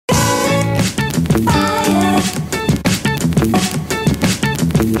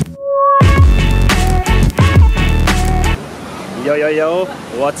yo,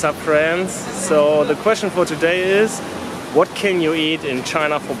 what's up friends? So the question for today is, what can you eat in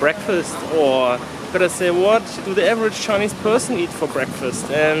China for breakfast? Or better say, what do the average Chinese person eat for breakfast?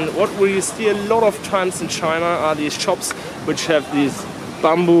 And what we see a lot of times in China are these shops which have these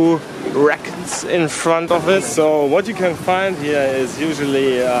bamboo racks in front of it. So what you can find here is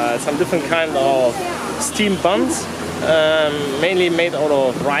usually some different kind of steamed buns, mainly made out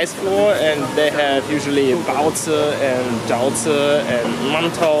of rice flour, and they have usually baozi and daozi and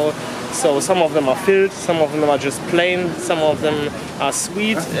mantao. So some of them are filled, some of them are just plain, some of them are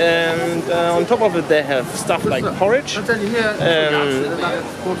sweet, and on top of it they have stuff like porridge,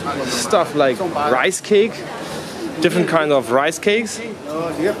 stuff like rice cake, different kind of rice cakes.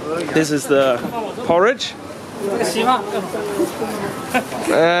 This is the porridge,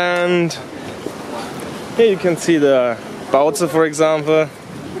 and here you can see the baozi, for example.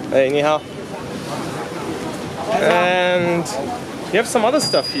 Hey, ni hao. And you have some other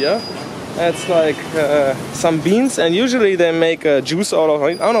stuff here. It's like some beans, and usually they make a juice out of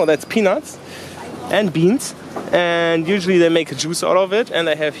it. Oh no, that's peanuts and beans, and usually they make a juice out of it. And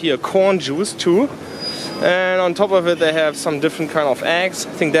they have here corn juice too. And on top of it they have some different kind of eggs. I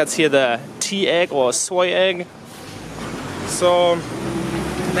think that's here the tea egg or soy egg. So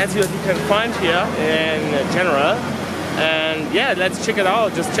that's what you can find here in general. And yeah, let's check it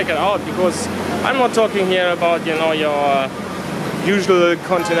out. Just check it out, because I'm not talking here about, you know, your usual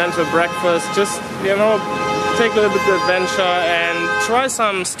continental breakfast. Just, you know, take a little bit of adventure and try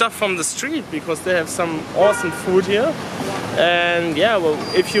some stuff from the street, because they have some awesome food here. And yeah, well,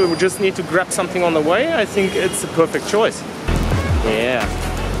 if you just need to grab something on the way, I think it's a perfect choice. Yeah.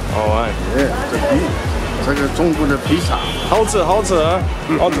 Alright. Yeah, 这个中国的披萨，好吃，好吃，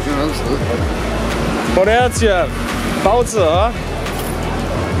好吃。我都要吃包子啊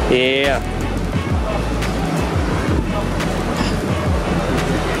 ！Yeah.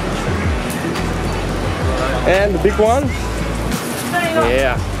 And the big one.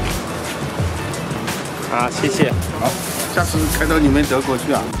 Yeah. 啊，谢谢。好，下次开到你们德国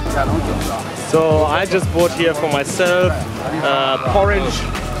去啊，下龙酒是吧 So I just bought here for myself porridge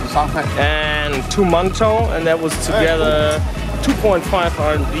and 2 mantao, and that was together 2.5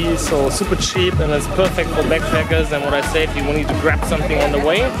 RMB, so super cheap, and it's perfect for backpackers. And what I say, if you need to grab something on the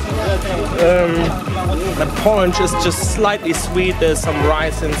way, the porridge is just slightly sweet. There's some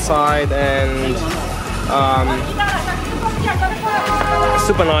rice inside, and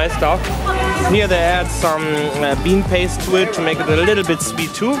super nice stuff. Here they add some bean paste to it to make it a little bit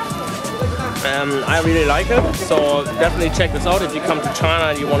sweet too. I really like it, so definitely check this out if you come to China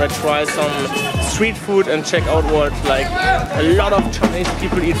and you want to try some street food and check out what like a lot of Chinese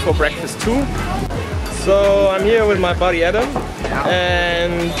people eat for breakfast too. So I'm here with my buddy Adam,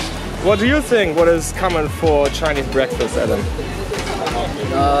 and what do you think? What is common for Chinese breakfast, Adam?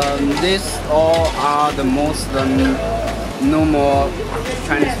 These all are the most normal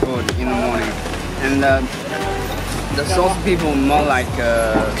Chinese food in the morning, and the South people more like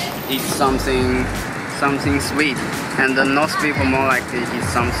eat something sweet, and the North people more like eat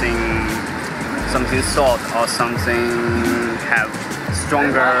something salt or something have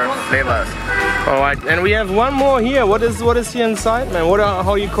stronger flavors. All right, and we have one more here. What is here inside, man?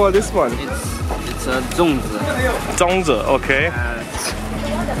 How you call this one? It's a zongzi. Zongzi, okay.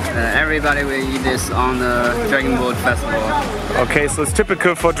 Everybody will eat this on the Dragon Boat Festival. Okay, so it's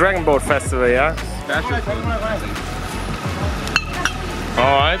typical for Dragon Boat Festival, yeah? Special food.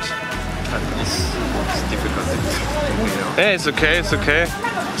 Alright. It's difficult. Yeah, it's okay, it's okay.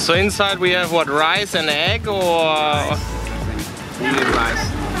 So inside we have what, rice and egg, or? Only rice.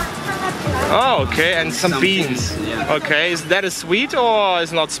 Oh, okay, and some beans. Yeah. Okay, is that a sweet or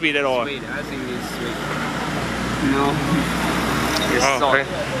is not sweet at all? Sweet, I think it's sweet. No. It's salt. Okay.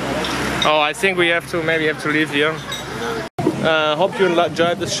 Oh, I think we maybe have to leave here. Hope you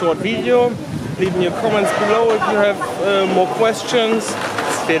enjoyed this short video. Leave me your comments below if you have more questions.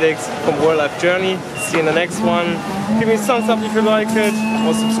 It's Felix from World Life Journey. See you in the next one. Give me a thumbs up if you like it,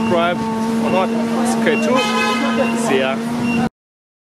 or subscribe or not. It's okay too. See ya.